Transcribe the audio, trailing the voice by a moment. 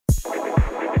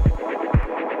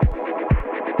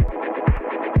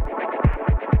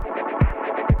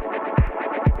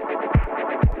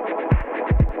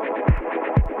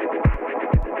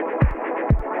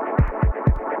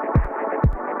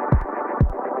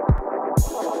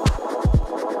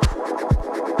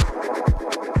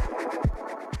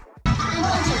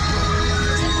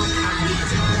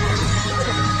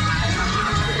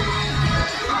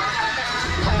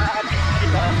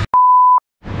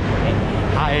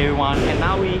everyone, and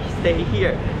now we stay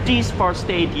here, this sports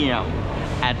stadium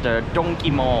at the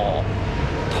DONKI Mall,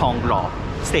 Thonglor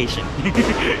station.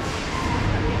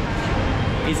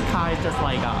 It's kind of just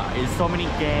like it's so many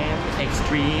games,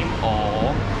 extreme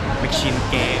or machine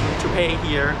game to pay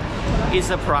here.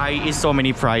 It's a price, it's so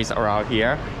many price around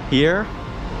here. Here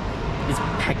is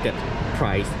packed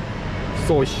price,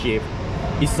 so cheap.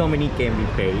 It's so many game we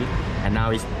pay, and now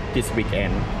it's this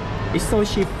weekend. It's so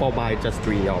cheap for buy just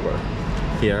 3 hours.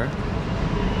 Here,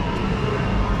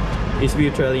 it's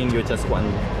virtually you just want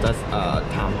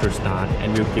time to start,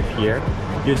 and you keep here.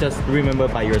 You just remember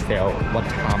by yourself what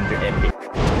time to end it.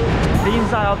 The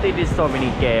inside of it is so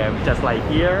many games, just like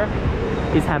here.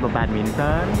 It have a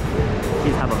badminton,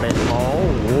 it have a baseball,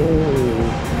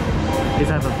 it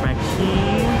have a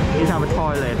machine, it have a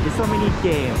toilet. It's so many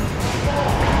games.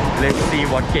 Let's see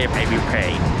what game I will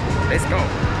play. Let's go.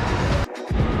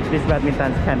 This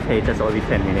badminton can play just only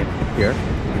 10 minutes here.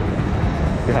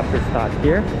 You have to start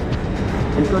here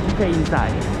and go to play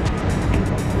inside.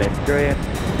 Let's do it.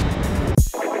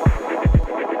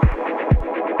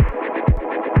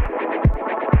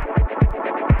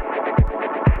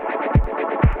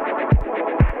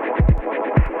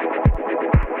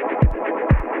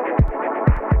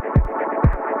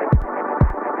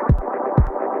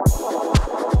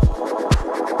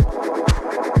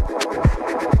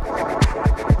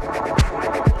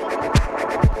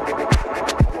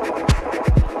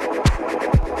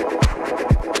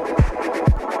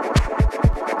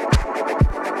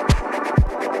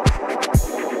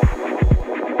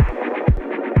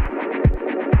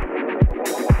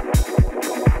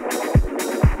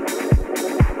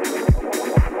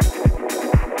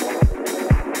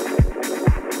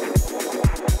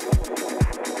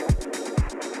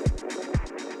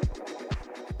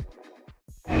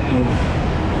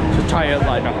 Tired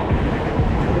right now.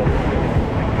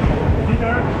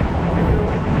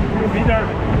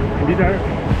 Leader,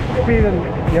 speed and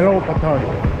yellow button.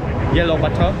 Yellow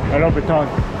button. Yellow button.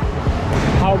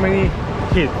 How many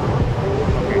hits?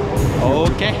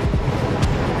 Okay.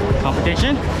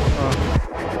 Competition.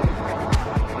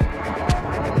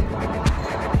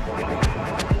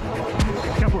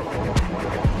 Careful.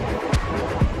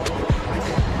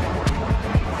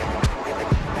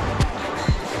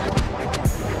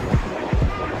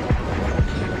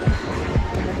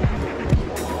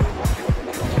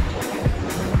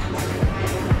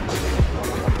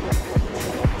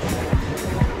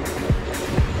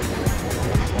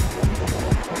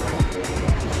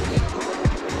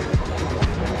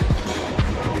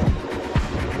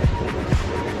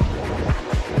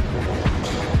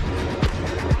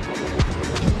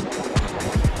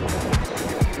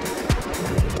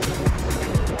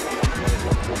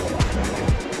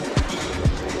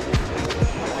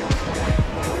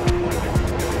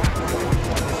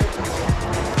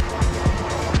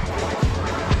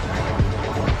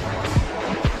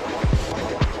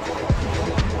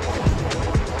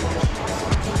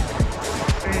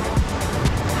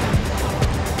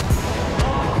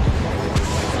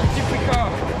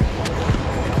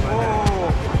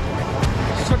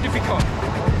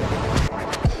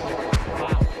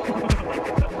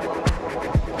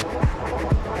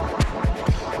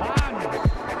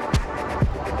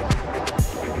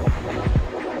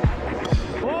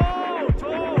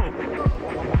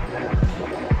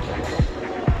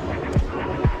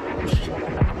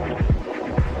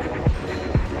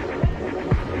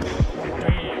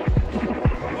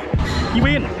 You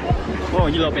win! Oh,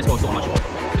 you love baseball so much.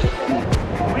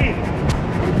 Win.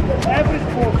 Every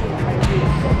sport I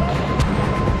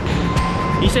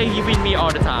win. He say he win me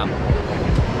all the time.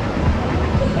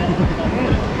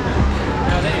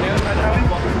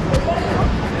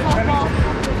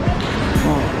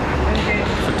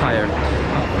 So tired.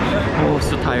 Oh,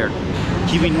 so tired.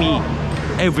 He win me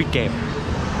every game.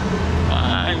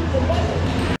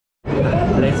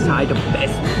 Let's try the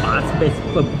best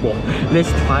basketball. Let's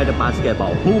try the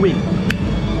basketball. Who win?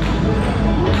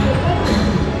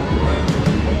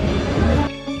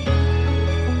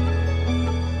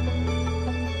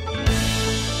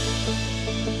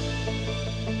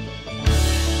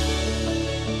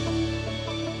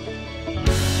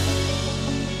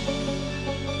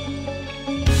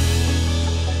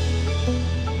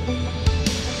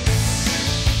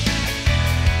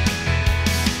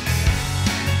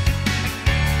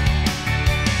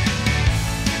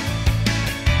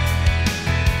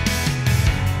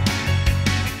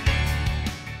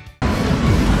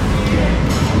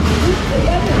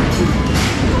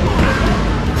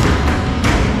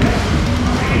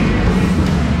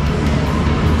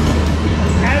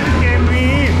 Every game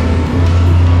win.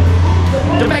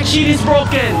 The machine is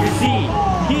broken, you see.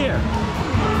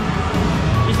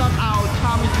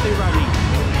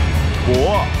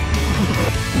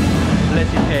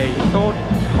 Pitchyyy is so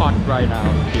hot right now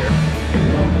here.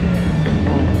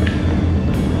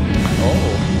 Oh,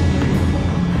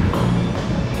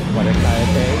 what a guy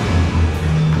pay.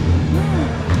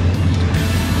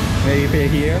 Maybe pay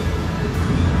here.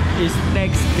 His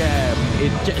next game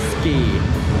is jet ski.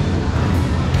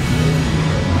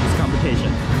 It's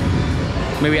competition.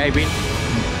 Maybe I win.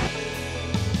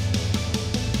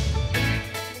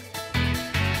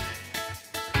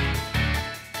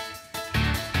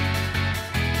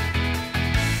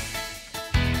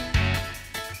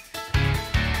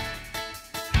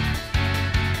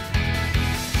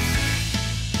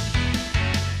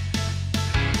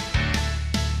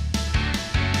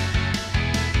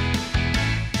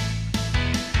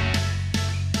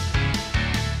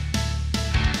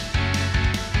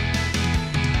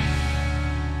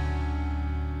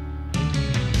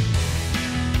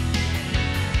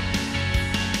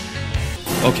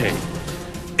 Okay,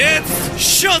 it's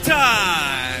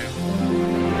showtime!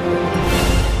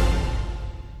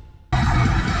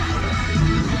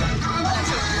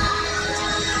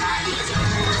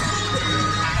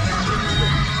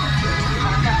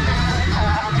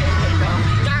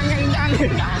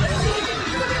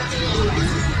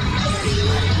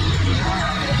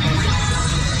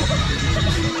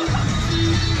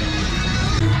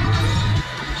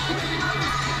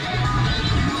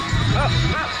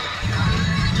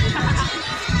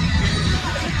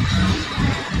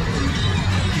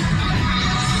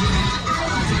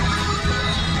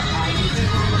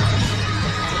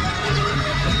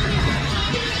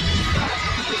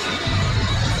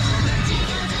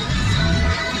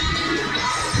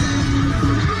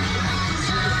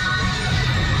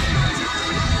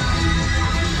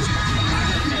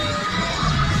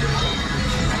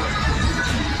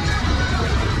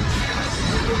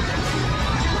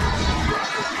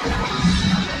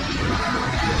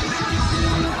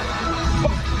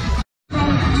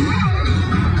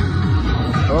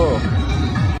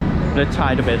 Let's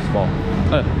try the baseball.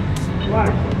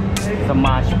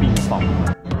 Smash baseball.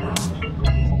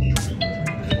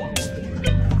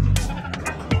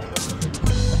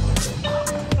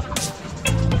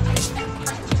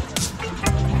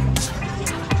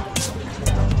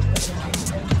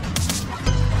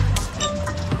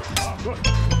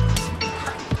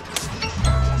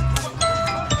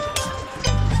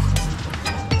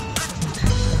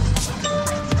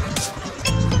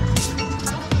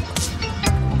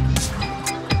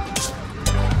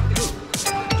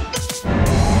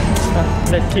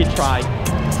 Let's keep try.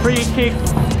 Free kick.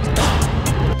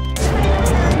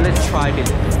 Let's try this.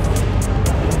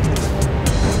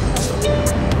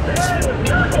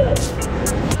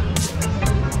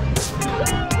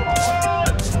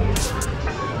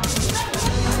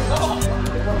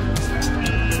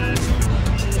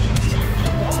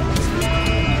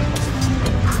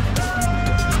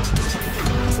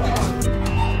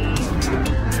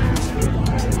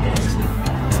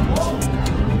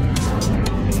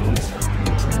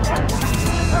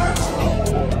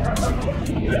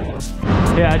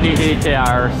 Yeah, this is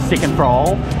our second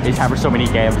floor. It has so many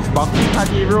games: boxing,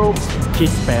 party room,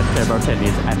 kids bed, table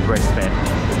tennis, and race bed.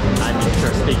 I'm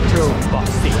interested to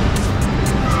boxing.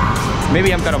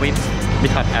 Maybe I'm gonna win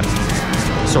because I'm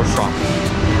so strong.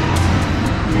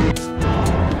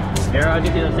 Here,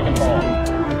 this is the second floor.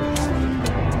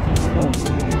 Oh,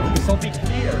 it's so big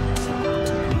here.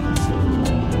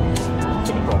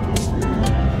 Second floor.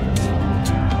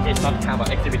 It's not kind of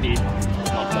activity,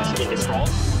 not much in this floor.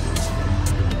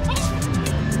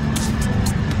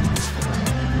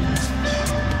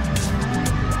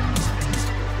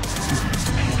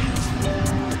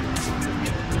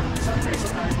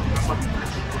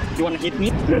 You wanna hit me?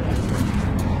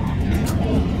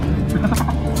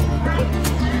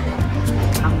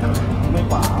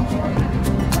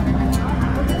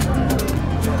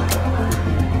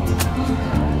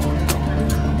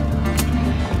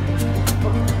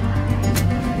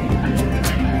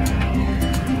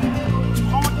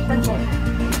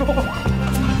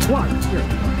 One, here.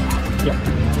 Yeah.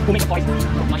 Who makes fight?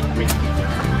 Like three.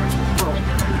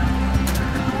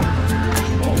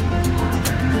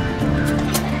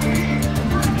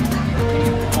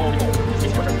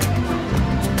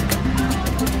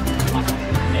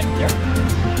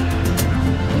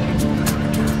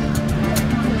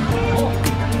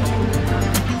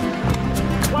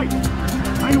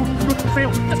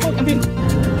 Let's go, I'm in.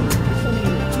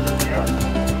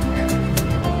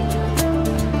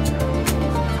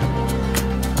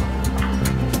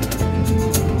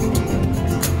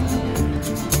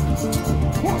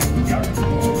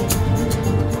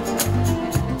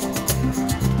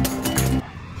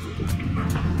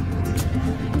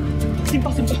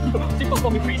 Simple.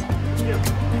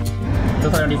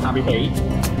 time we play.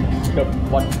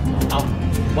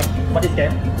 What is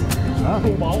game?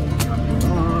 Pool ball.